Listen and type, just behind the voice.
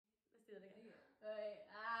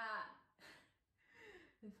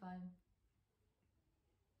We're fine.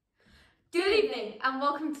 Good evening and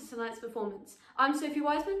welcome to tonight's performance. I'm Sophie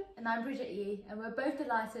Wiseman. And I'm Bridget Yee, and we're both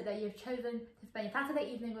delighted that you've chosen to spend your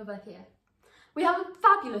Saturday evening with us here. We have a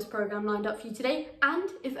fabulous programme lined up for you today,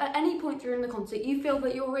 and if at any point during the concert you feel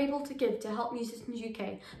that you're able to give to Help Musicians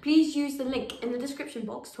UK, please use the link in the description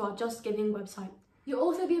box to our Just Giving website. You'll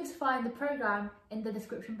also be able to find the programme in the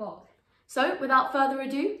description box. So, without further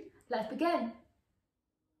ado, let's begin.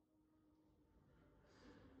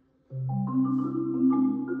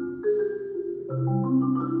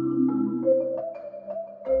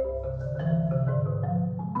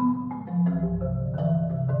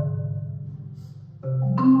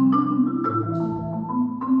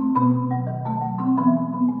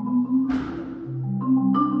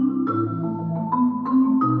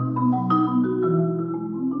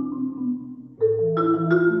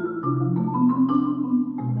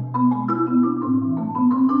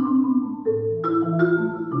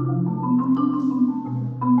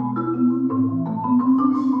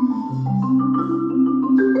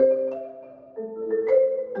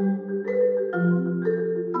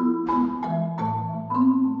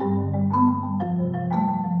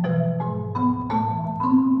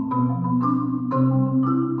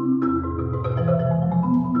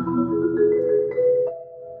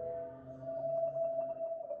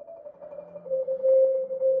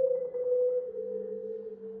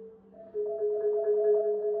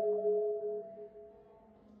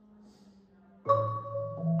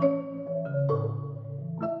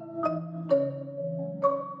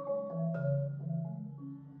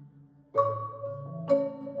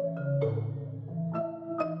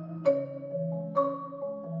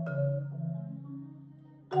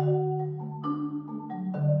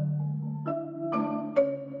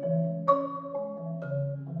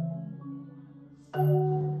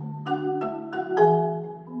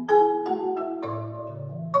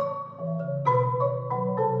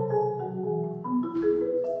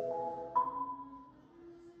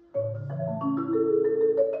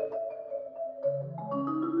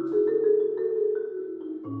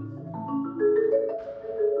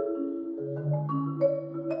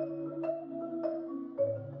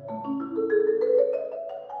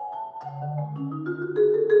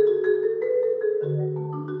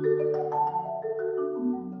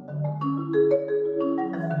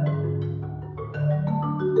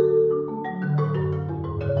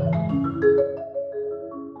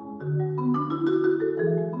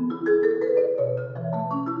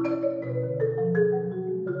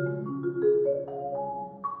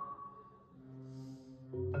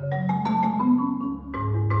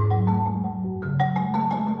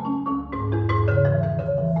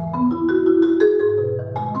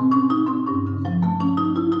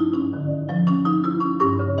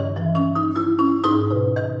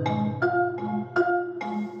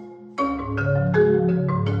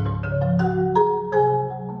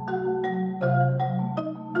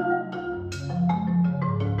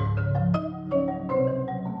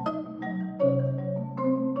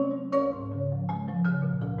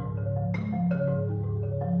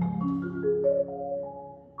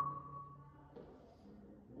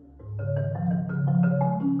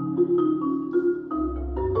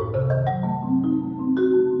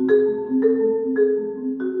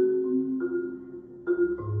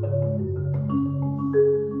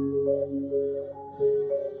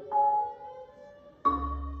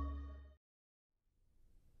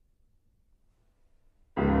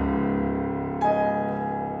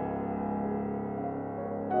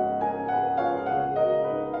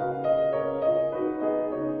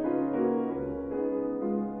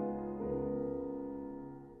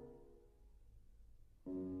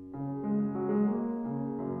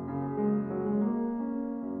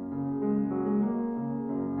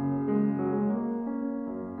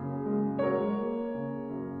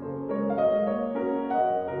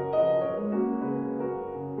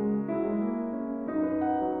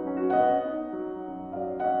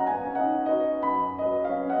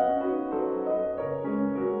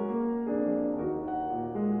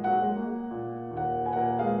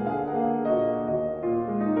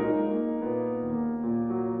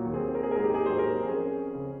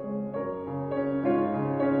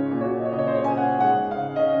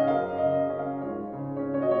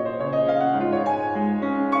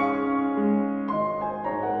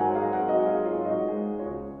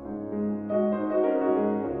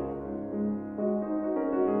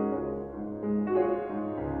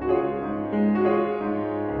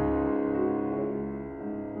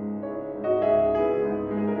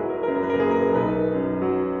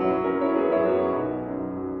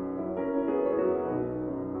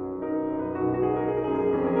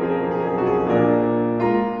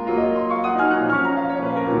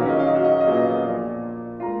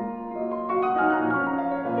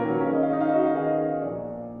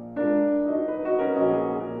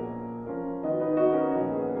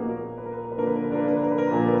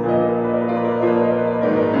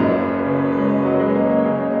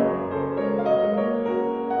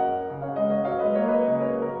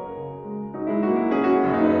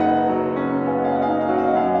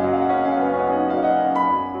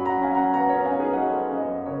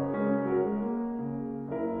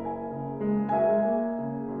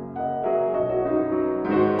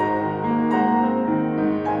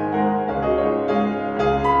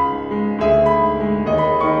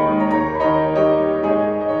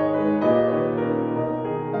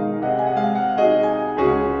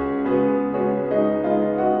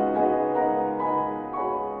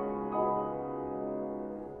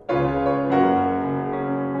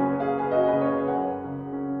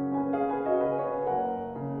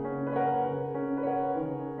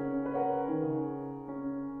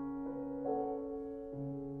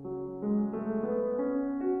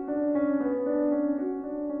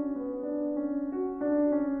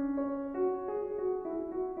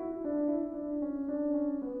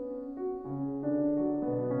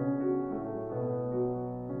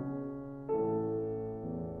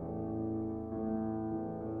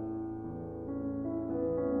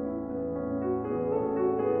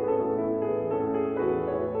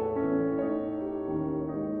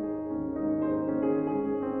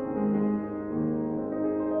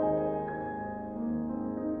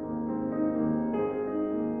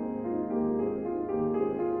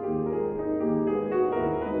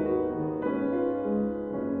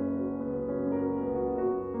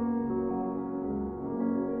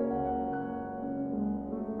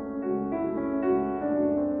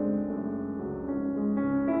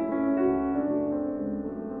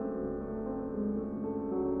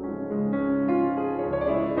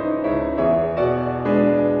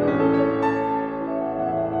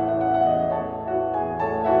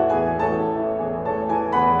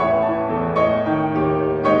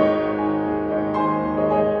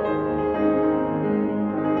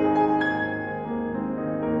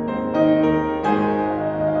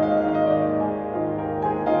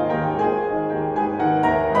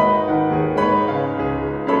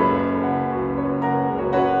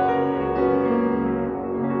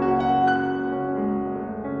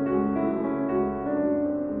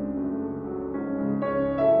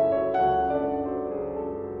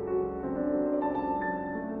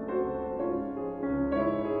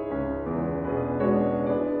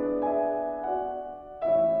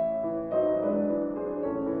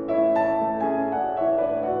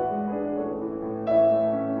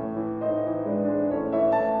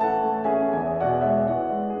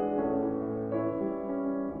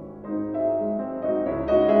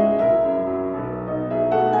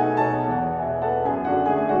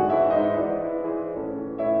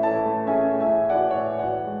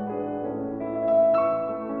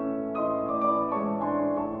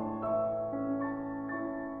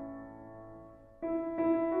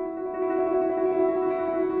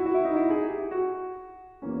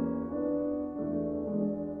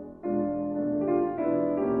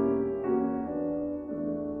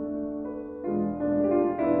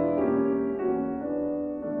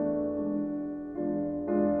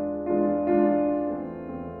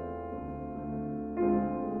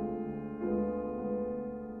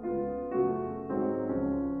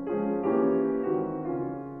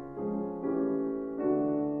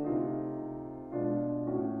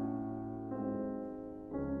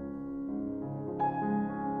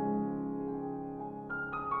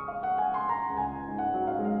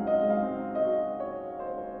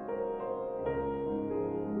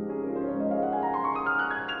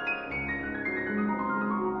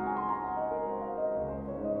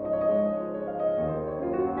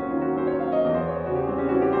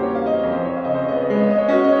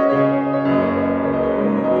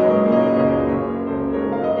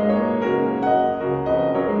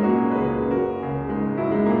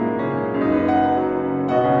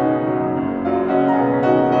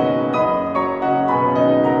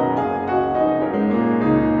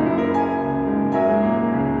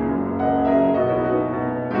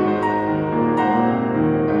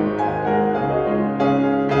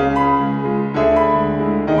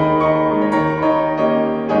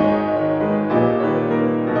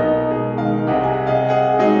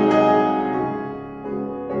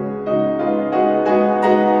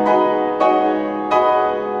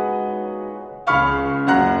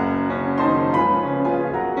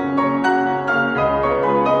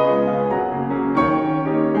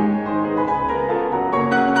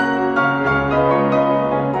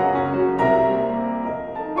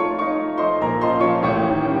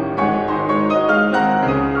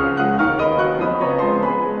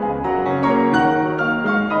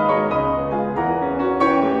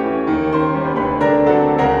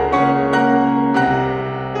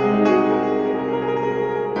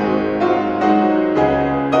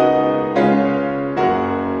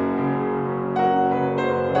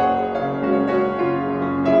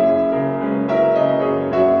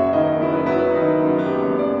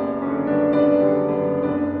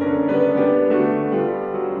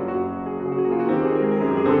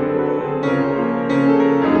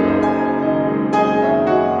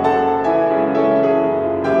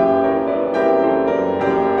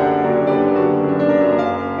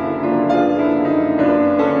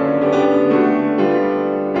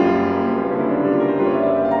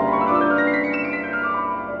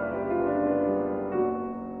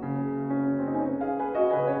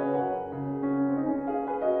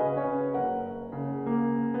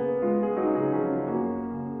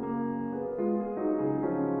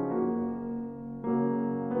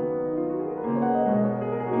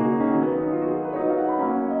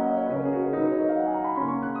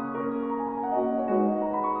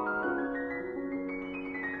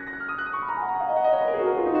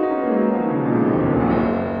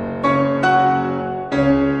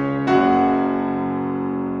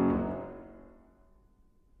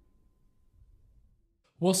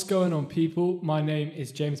 What's going on, people? My name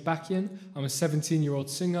is James Backian. I'm a 17-year-old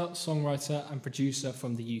singer, songwriter and producer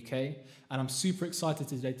from the UK, and I'm super excited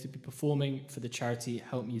today to be performing for the charity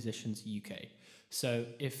Help Musicians UK. So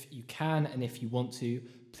if you can and if you want to,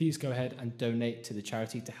 please go ahead and donate to the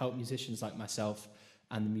charity to help musicians like myself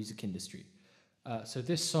and the music industry. So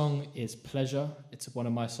this song is Pleasure. It's one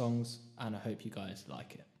of my songs, and I hope you guys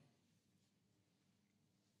like it.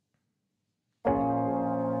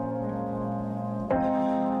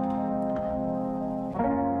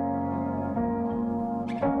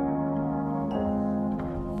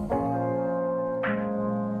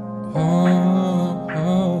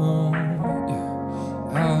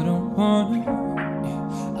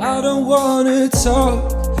 I don't wanna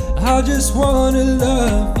talk, I just wanna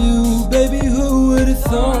love you. Baby, who would've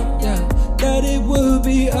thought, that it would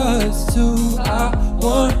be us two. I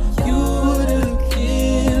want you to look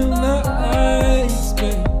in my eyes,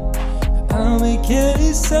 babe. I'll make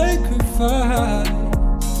any sacrifice,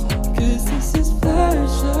 'cause this is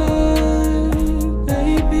pleasure,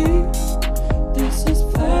 baby. This is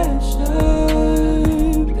pleasure,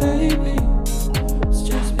 baby. It's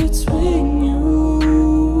just between you.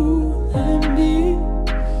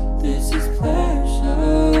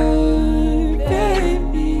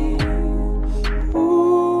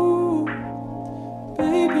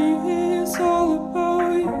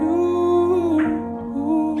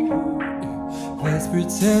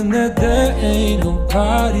 Pretend that there ain't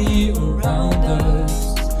nobody around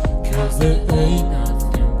us, 'cause there ain't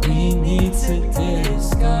nothing we need to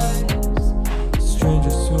disguise.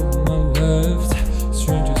 Strangers to my left,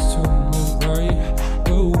 strangers to my right,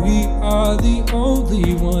 but we are the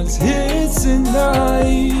only ones here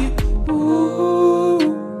tonight. Ooh,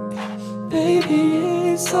 baby,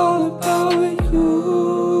 it's all about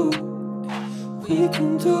you. We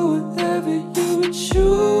can do whatever you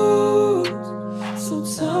choose. So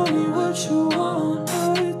tell me what you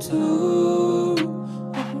wanna do.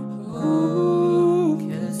 Ooh,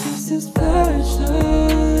 'cause this is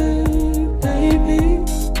pleasure, baby.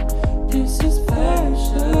 This is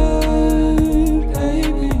pleasure,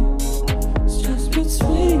 baby. It's just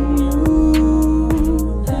between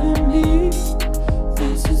you and me.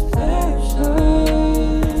 This is pleasure,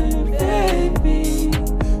 baby.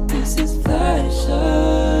 This is pleasure,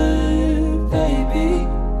 baby.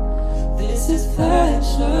 This is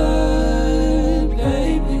pleasure,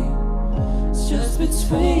 baby. It's just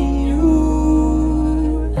between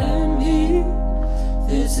you and me.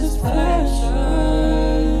 This is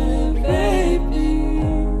pleasure, baby.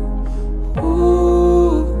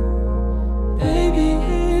 Ooh, baby,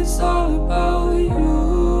 it's all about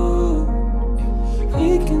you. We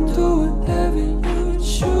can do whatever you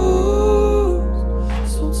choose.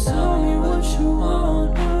 So tell me what you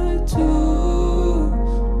wanna do.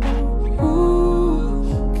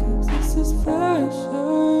 This is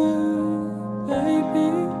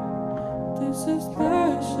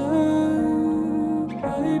pleasure,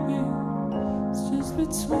 baby. It's just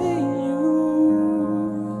between you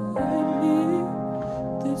and me.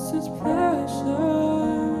 This is pleasure,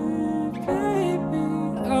 baby.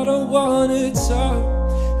 I don't wanna talk,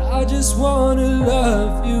 I just wanna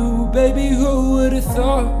love you. Baby, who would've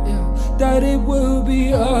thought, that it would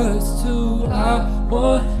be us two. I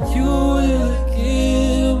want you to look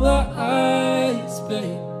in my eyes,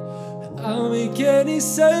 babe. I'll make any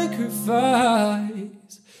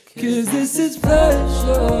sacrifice, 'cause this is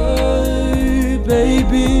pleasure,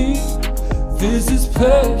 baby. This is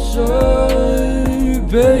pleasure,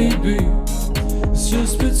 baby. It's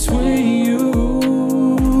just between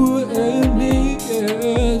you and me,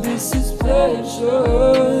 yeah. This is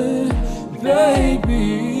pleasure,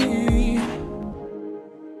 baby.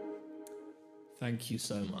 Thank you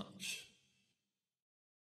so much.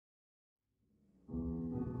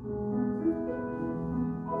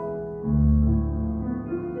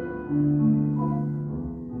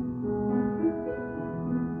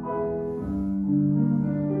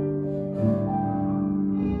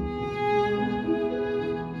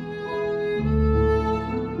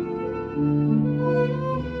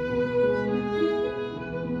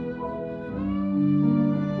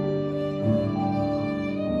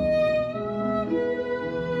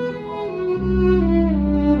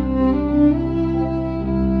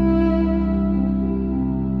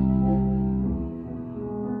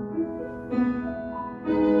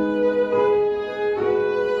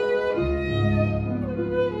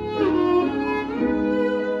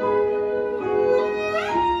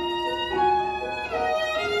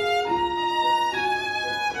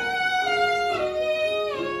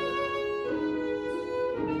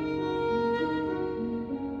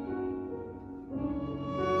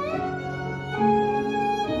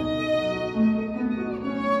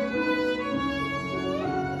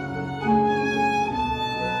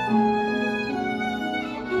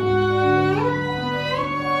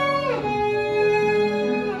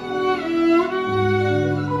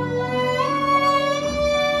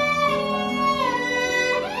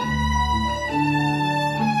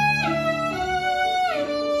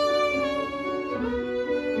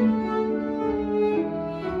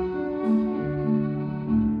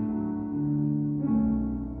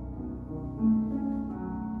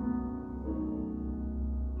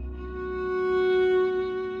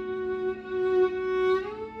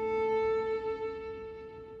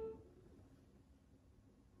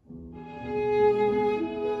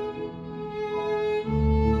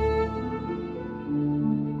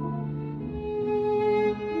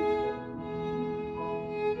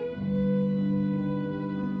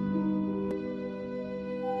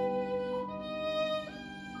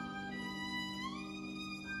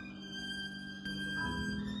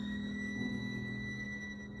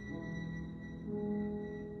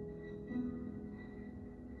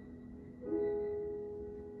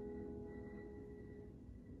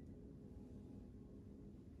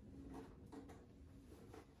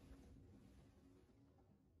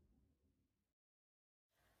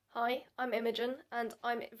 Hi, I'm Imogen, and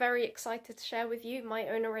I'm very excited to share with you my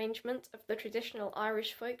own arrangement of the traditional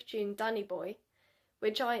Irish folk tune Danny Boy,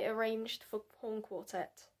 which I arranged for horn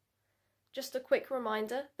quartet. Just a quick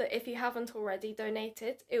reminder that if you haven't already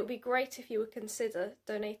donated, it would be great if you would consider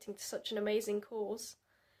donating to such an amazing cause,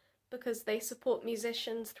 because they support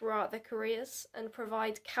musicians throughout their careers and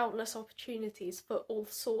provide countless opportunities for all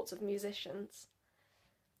sorts of musicians.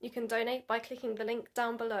 You can donate by clicking the link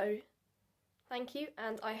down below. Thank you,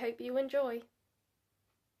 and I hope you enjoy.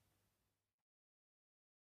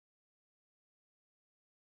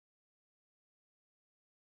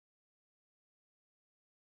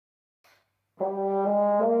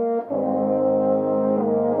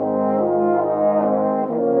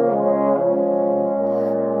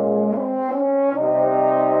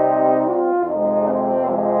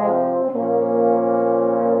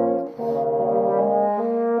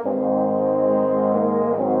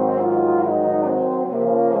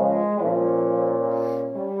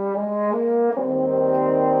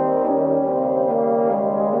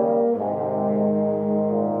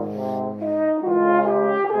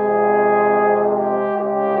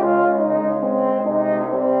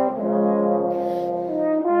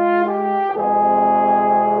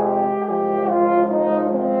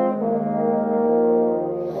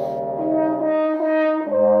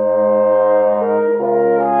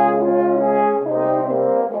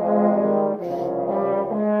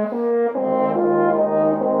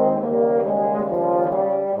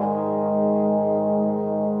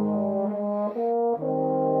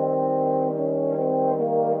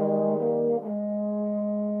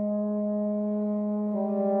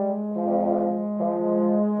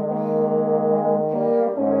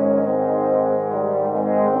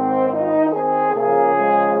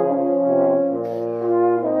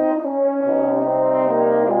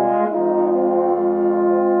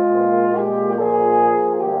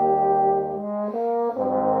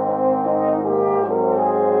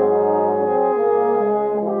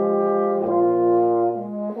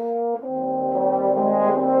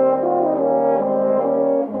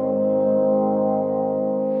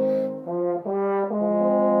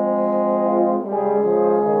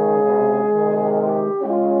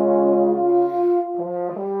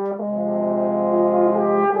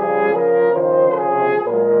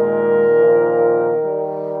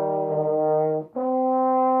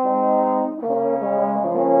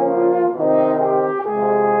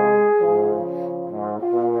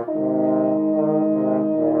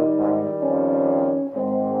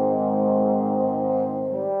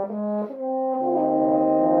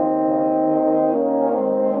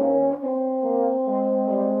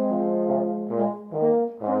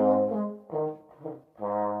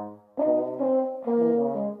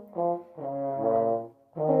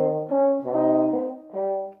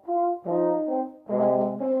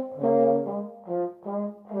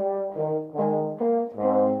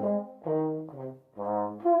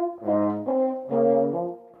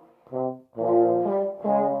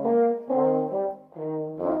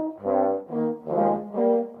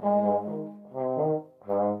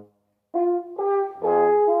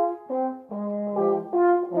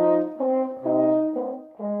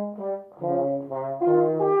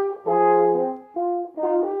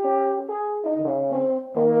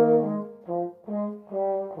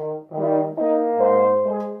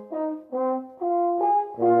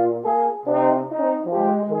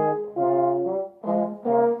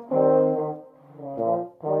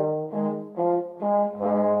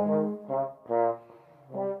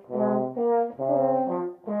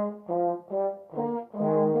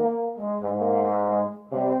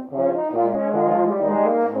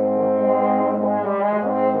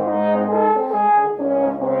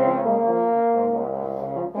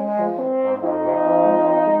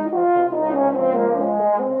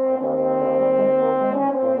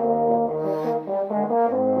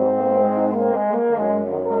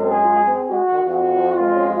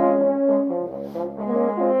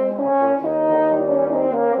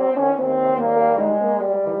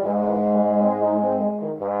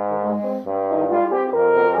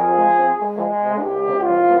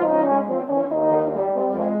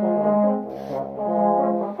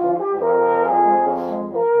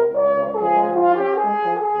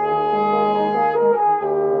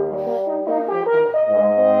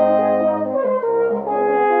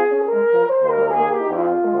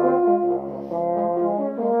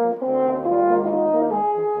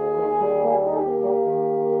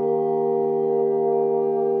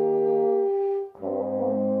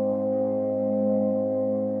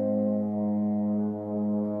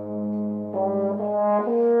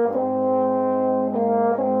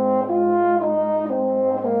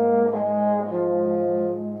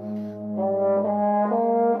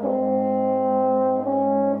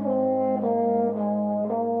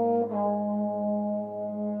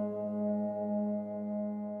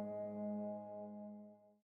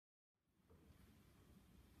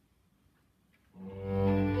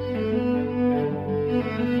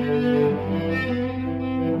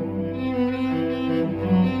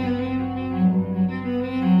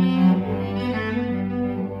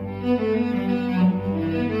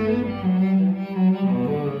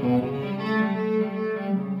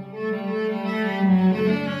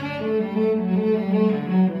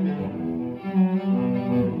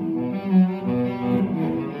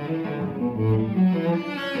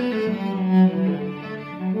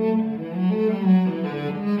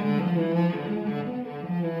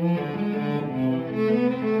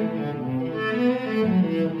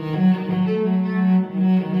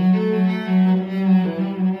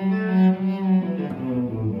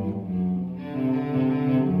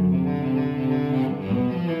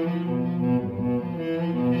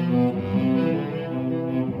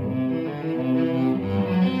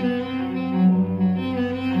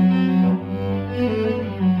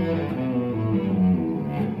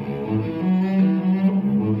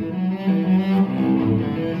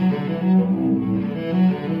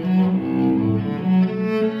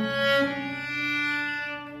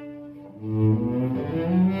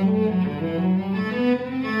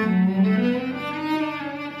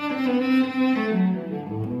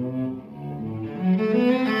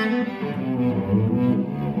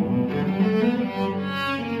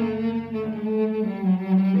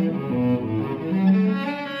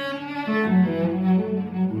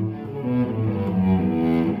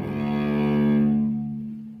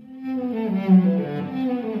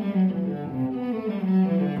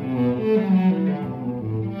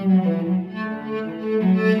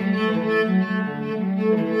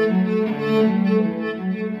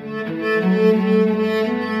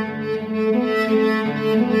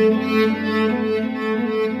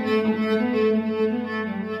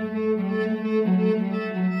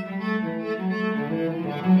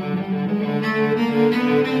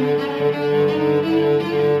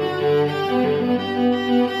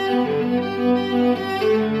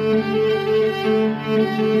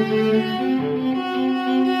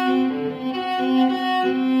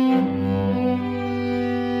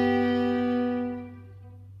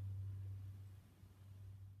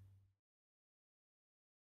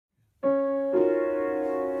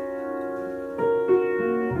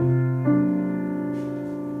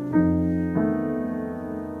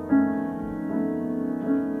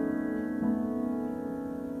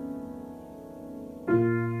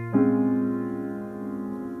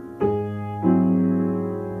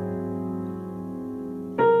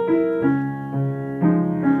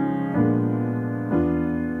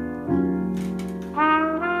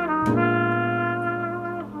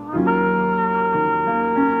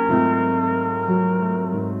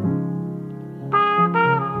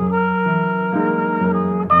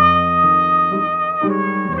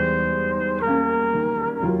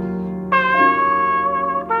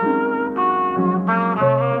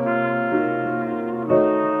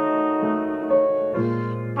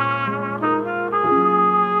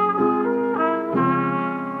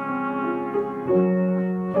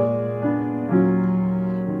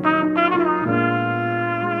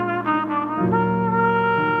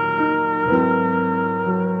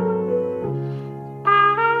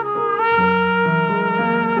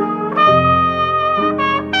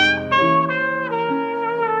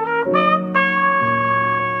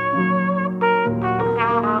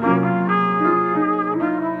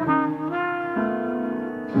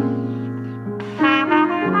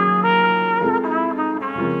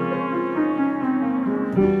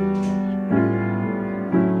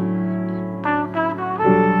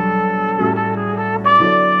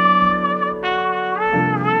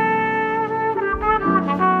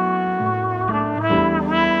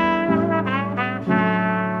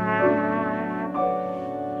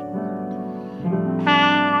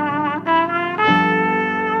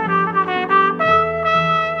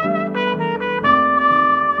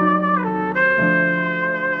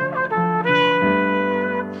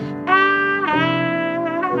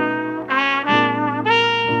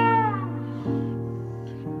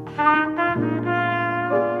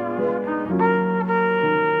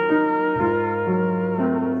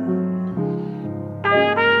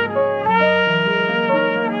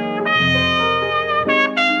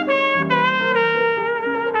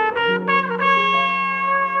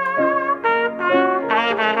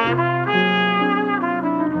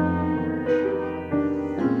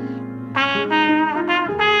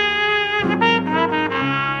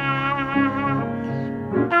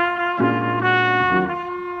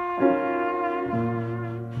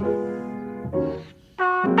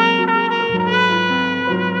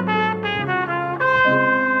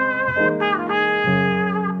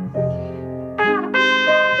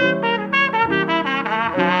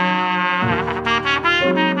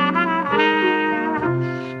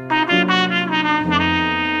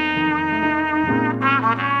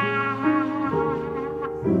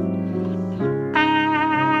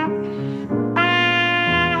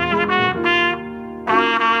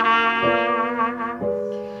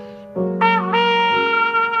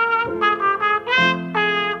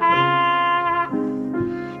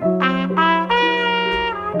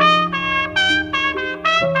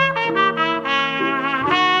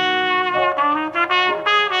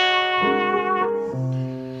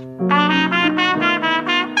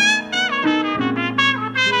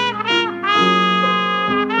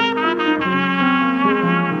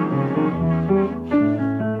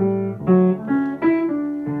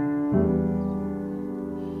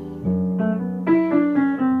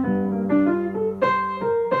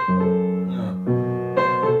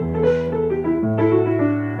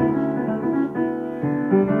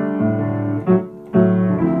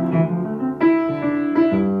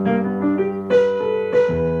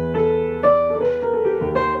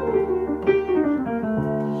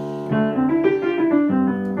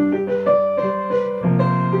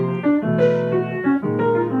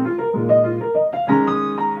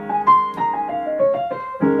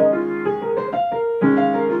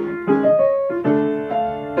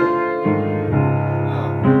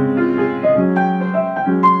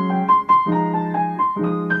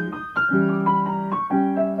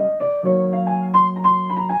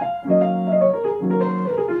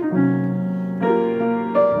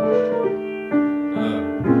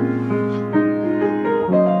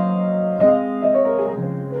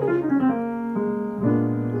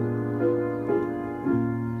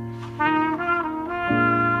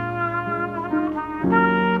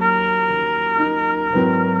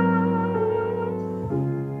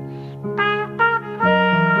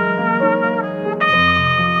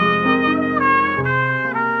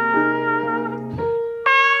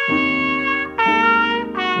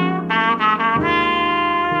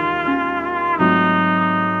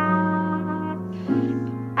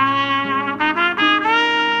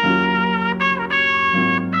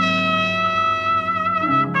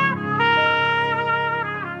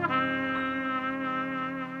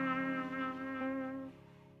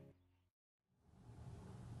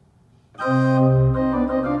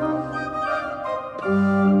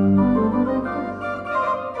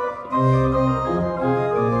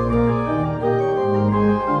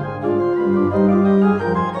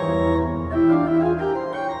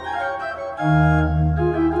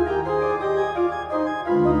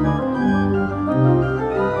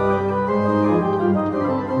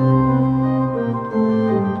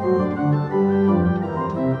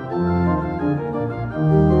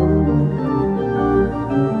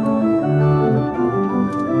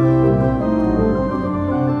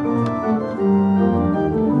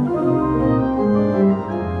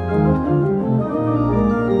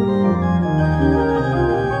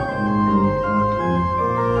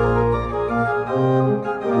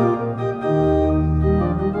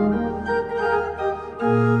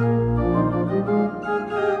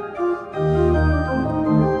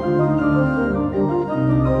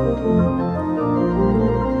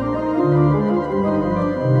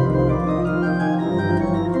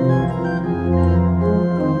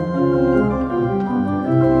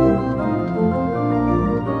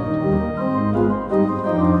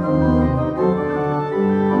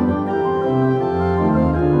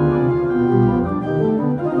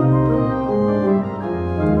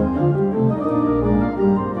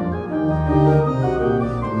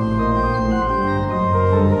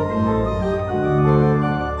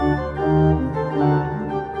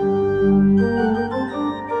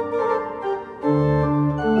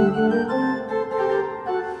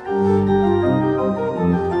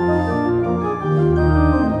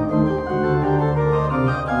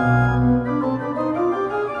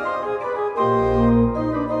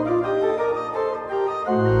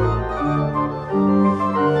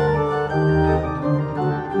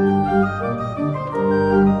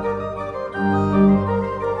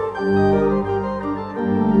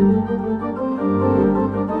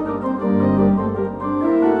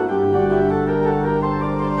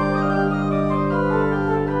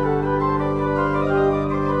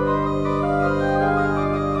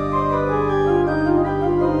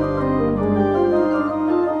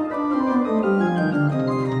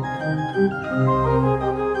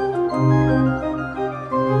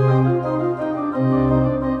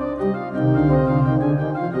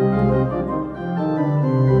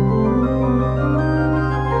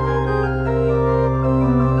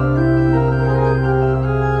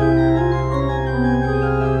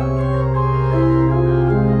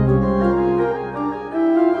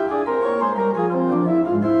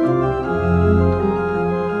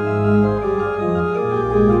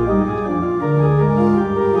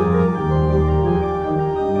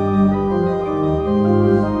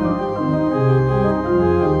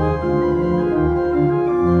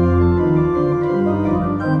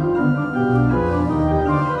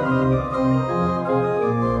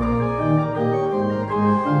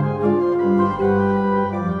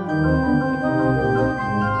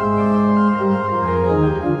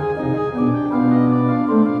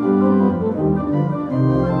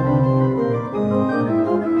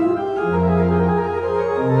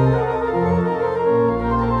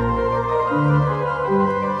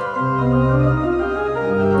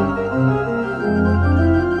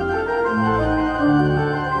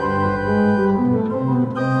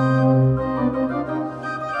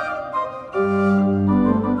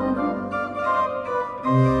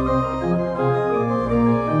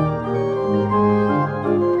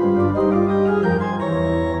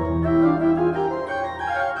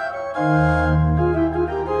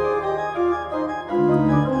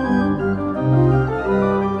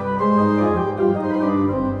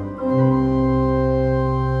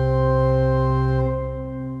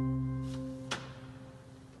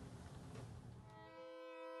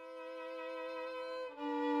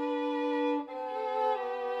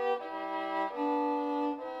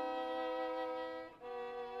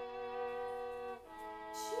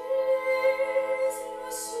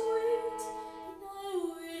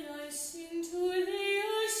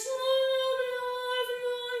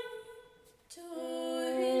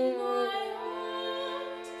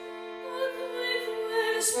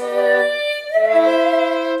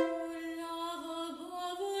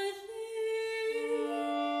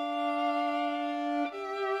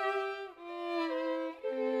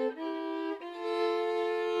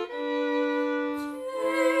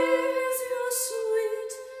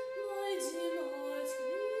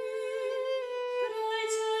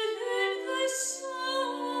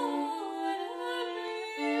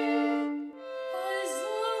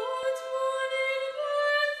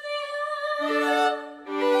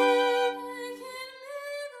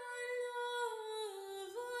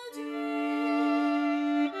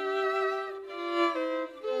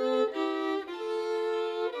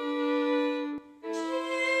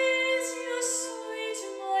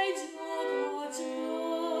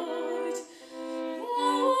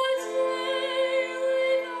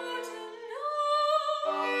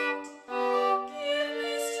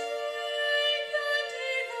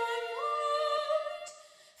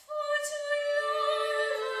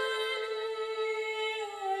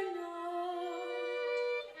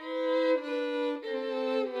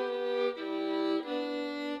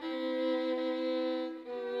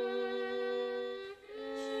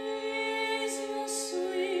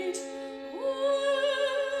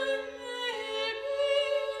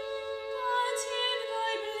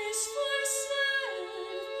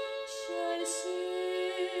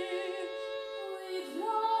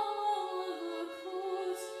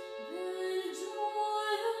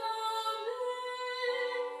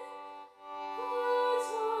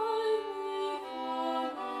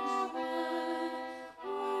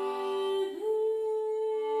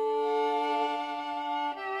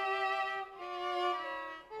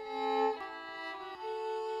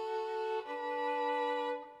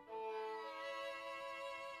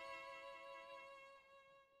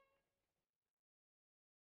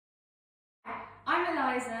 I'm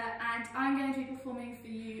Eliza and I'm going to be performing for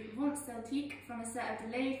you Vont Celtique from a set of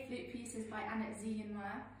delayed flute pieces by Annette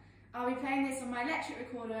Ziegenmeier. I'll be playing this on my electric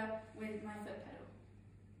recorder with my foot pedal.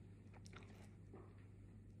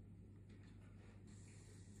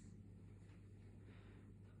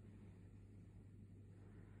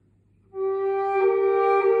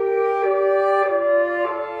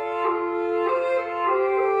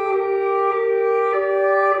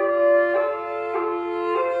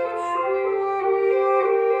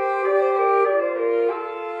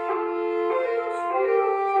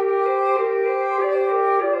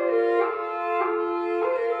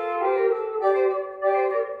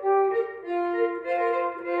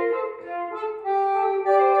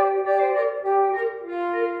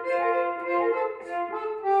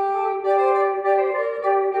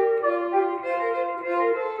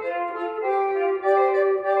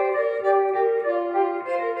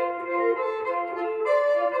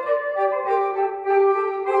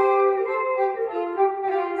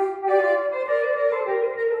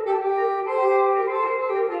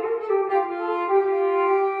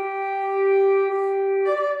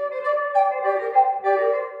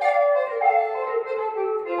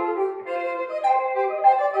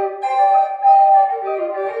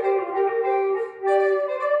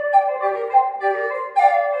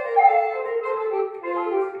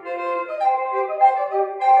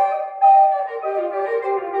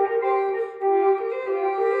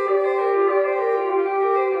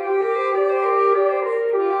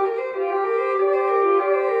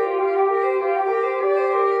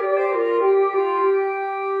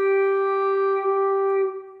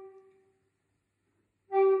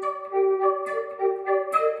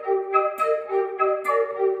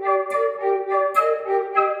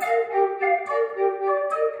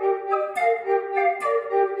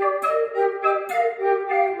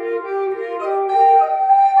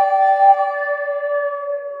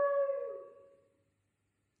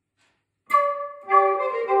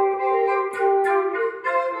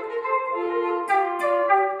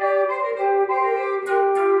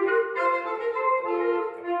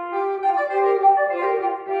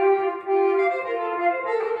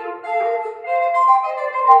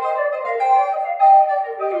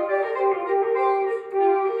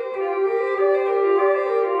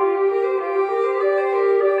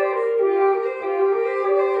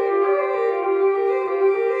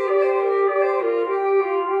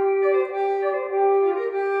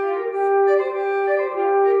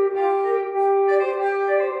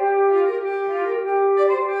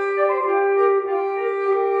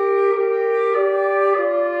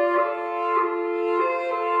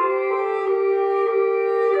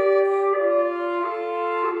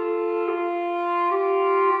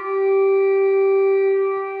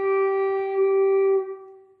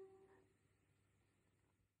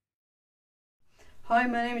 Hi,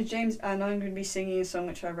 my name is James and I'm going to be singing a song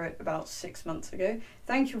which I wrote about 6 months ago.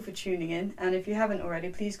 Thank you all for tuning in, and if you haven't already,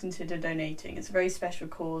 please consider donating. It's a very special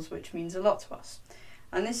cause which means a lot to us.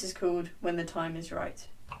 And this is called When the Time is Right.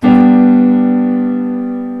 I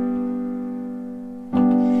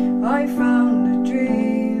found a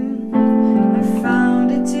dream, I found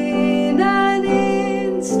it in an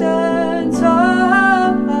instant.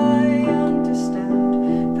 I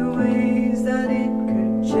understand the ways that it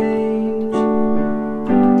could change.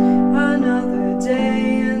 Another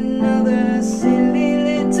day, another silly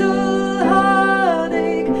little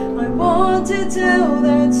heartache. I want to tell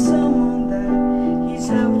that someone that he's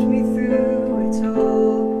helped me through it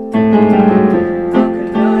all. How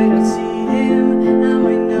can I not see him? Am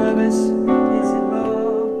I nervous? Is it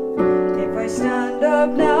more? If I stand up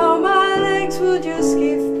now, my legs will just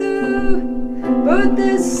give through. But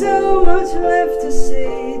there's so much left to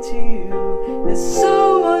say to you. There's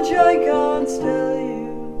so much I can't tell you.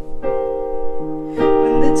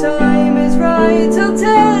 When the time is right, I'll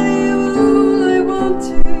tell you all I want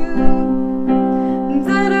to.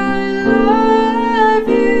 That I love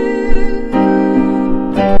you.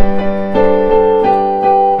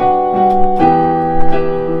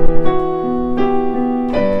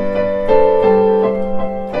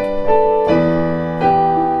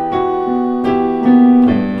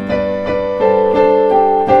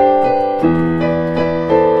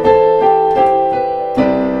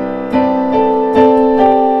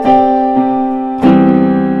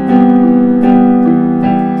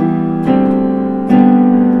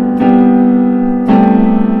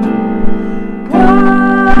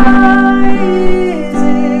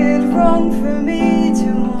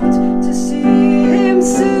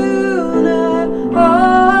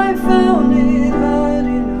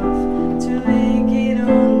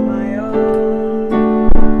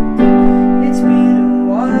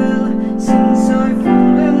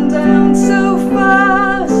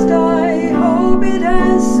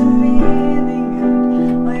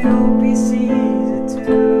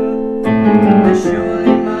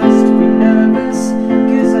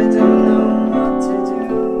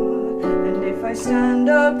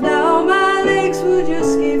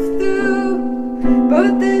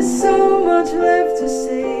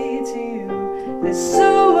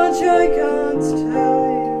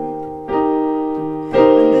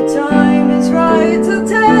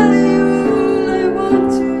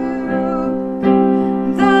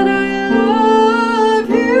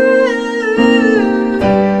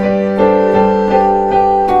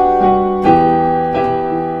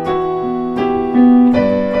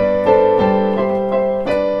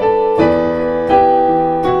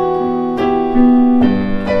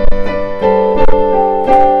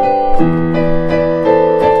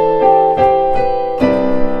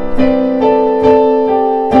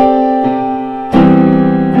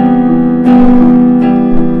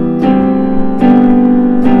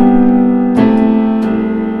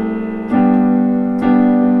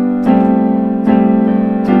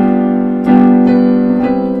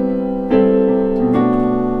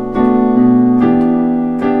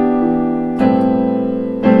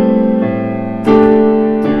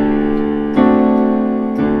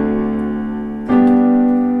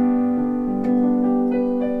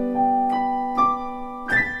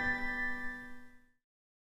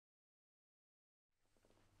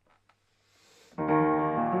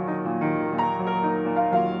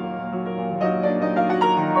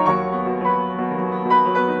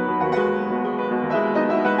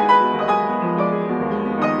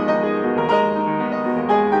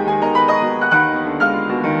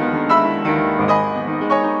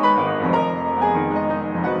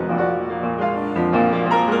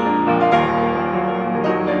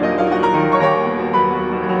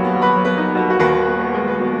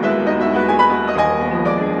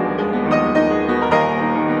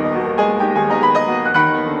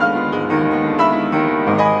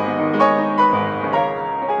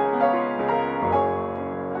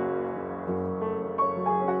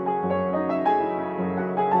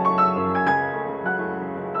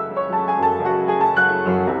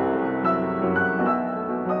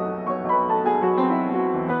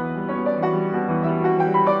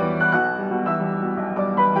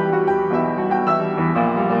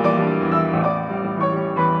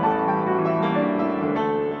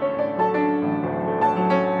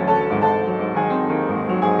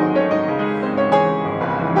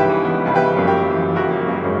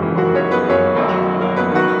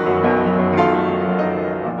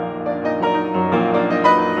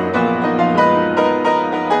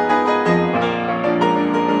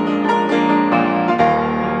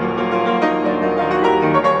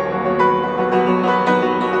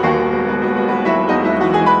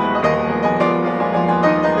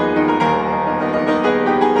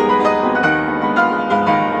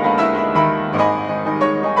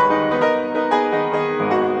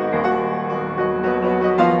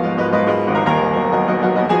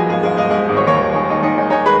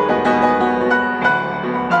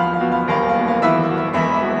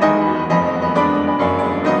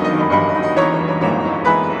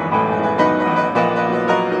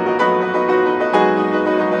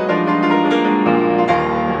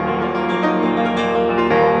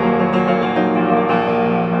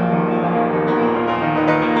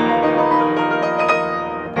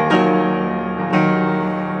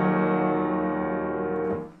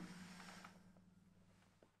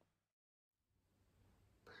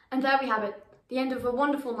 And there we have it, the end of a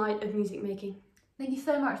wonderful night of music making. Thank you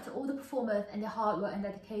so much to all the performers and their hard work and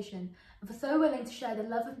dedication, and for so willing to share the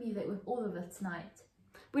love of music with all of us tonight.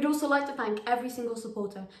 We'd also like to thank every single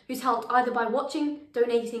supporter who's helped either by watching,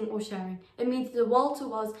 donating or sharing. It means the world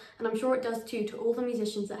to us, and I'm sure it does too to all the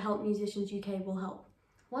musicians that Help Musicians UK will help.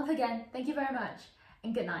 Once again, thank you very much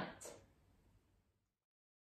and good night.